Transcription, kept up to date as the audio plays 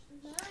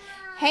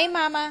Hey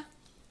Mama,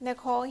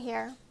 Nicole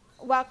here.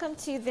 Welcome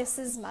to This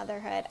is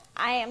Motherhood.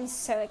 I am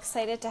so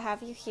excited to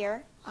have you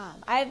here.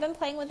 I've been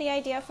playing with the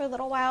idea for a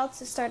little while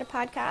to start a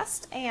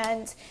podcast,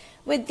 and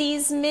with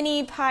these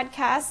mini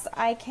podcasts,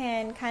 I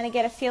can kind of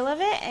get a feel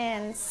of it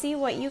and see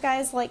what you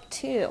guys like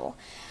too.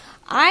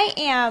 I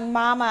am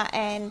mama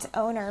and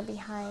owner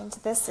behind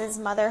This is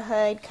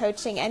Motherhood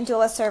Coaching and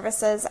Doula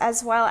Services,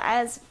 as well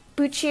as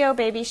Buccio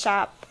Baby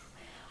Shop,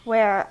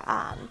 where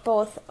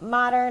both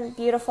modern,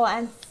 beautiful,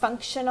 and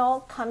functional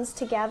comes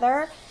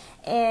together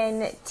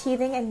in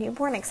teething and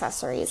newborn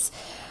accessories.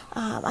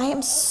 I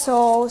am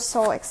so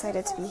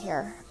excited to be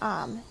here.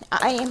 I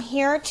am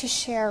here to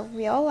share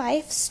real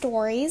life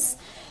stories,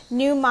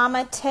 new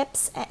mama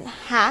tips and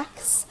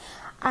hacks.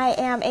 I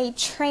am a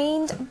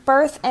trained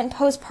birth and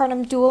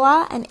postpartum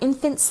doula, an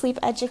infant sleep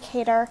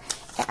educator,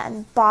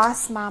 and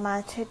boss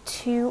mama to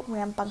two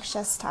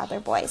rambunctious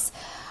toddler boys.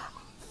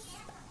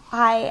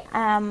 I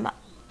am,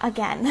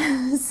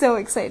 again, so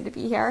excited to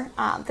be here.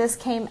 This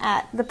came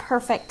at the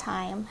perfect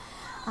time.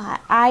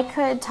 I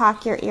could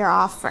talk your ear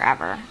off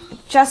forever,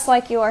 just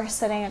like you are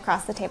sitting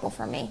across the table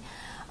from me.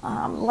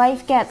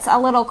 Life gets a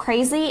little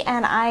crazy,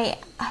 and I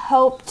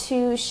hope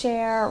to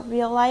share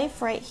real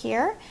life right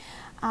here.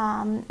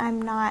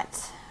 I'm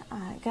not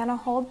going to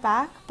hold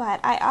back, but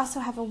I also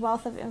have a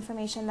wealth of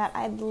information that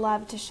I'd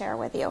love to share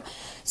with you.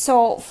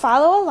 So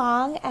follow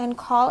along and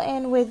call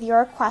in with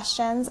your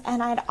questions,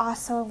 and I'd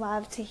also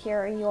love to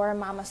hear your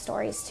mama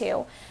stories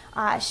too.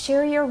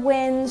 Share your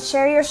wins,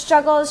 share your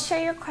struggles,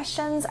 share your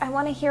questions. I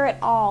want to hear it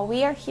all.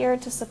 We are here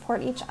to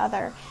support each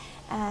other,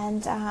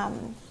 and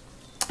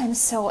I'm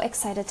so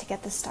excited to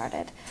get this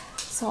started.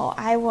 So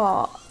I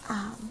will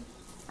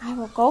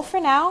go for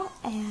now,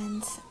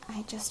 and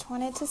I just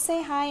wanted to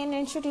say hi and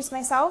introduce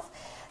myself.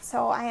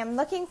 So I am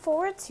looking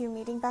forward to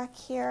meeting back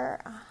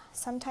here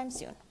sometime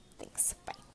soon. Thanks. Bye.